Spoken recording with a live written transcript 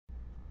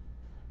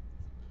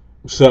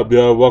What's up,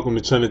 y'all? Welcome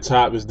to Trending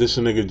Topics. This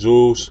your nigga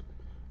Jules,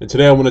 and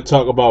today I want to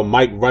talk about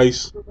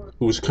MikeRice,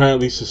 who is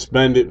currently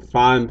suspended,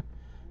 fined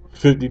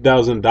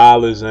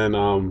 $50,000,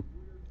 and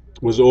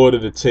was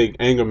ordered to take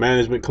anger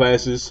management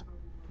classes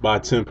by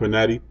Tim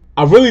Pernetti.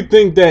 I really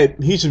think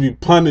that he should be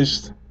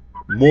punished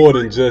more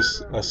than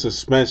just a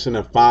suspension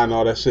and fine,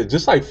 all that shit.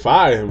 Just like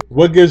fire him.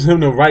 What gives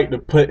him the right to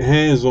put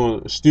hands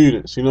on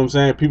students? You know what I'm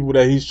saying? People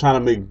that he's trying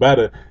to make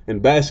better in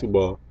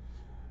basketball.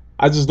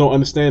 I just don't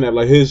understand that.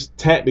 Like, his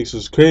tactics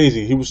was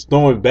crazy. He was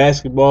throwing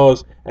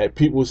basketballs at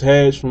people's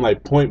heads from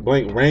like point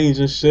blank range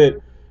and shit. You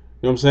know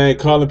what I'm saying?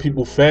 Calling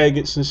people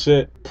faggots and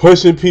shit.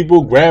 Pushing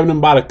people, grabbing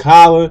them by the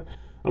collar.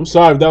 I'm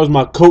sorry if that was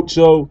my coach,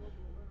 yo.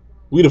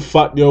 We'd have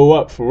fucked yo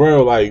up for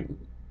real.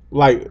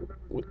 Like,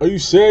 are you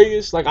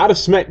serious? Like, I'd have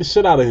smacked the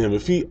shit out of him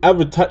if he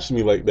ever touched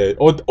me like that,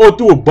 or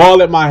threw a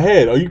ball at my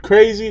head. Are you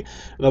crazy?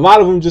 And a lot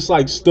of them just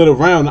like stood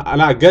around,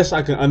 and I guess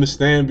I can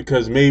understand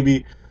because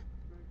maybe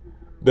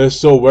they're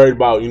so worried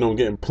about,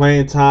 getting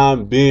playing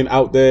time, being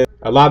out there.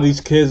 A lot of these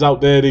kids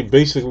out there, they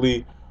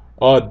basically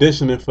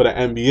auditioning for the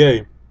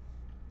NBA.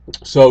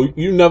 So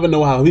you never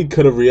know how he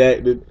could have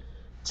reacted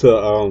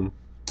to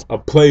a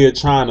player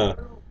trying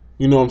to,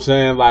 what I'm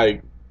saying,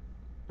 like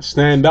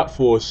stand up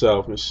for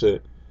himself and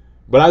shit.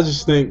 But I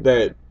just think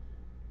that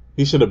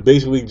he should have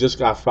basically just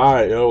got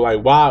fired,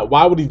 Like,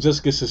 why would he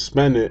just get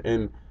suspended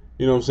and,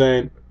 what I'm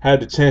saying, had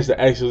the chance to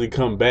actually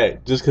come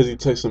back just because he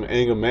took some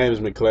anger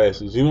management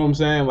classes? You know what I'm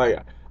saying?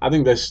 Like, I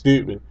think that's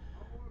stupid.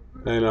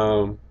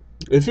 And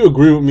if you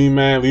agree with me,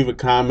 man, leave a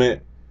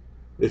comment.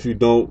 If you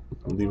don't,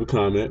 leave a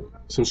comment.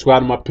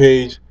 Subscribe to my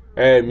page.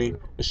 Add me.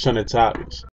 It's Trending Topics.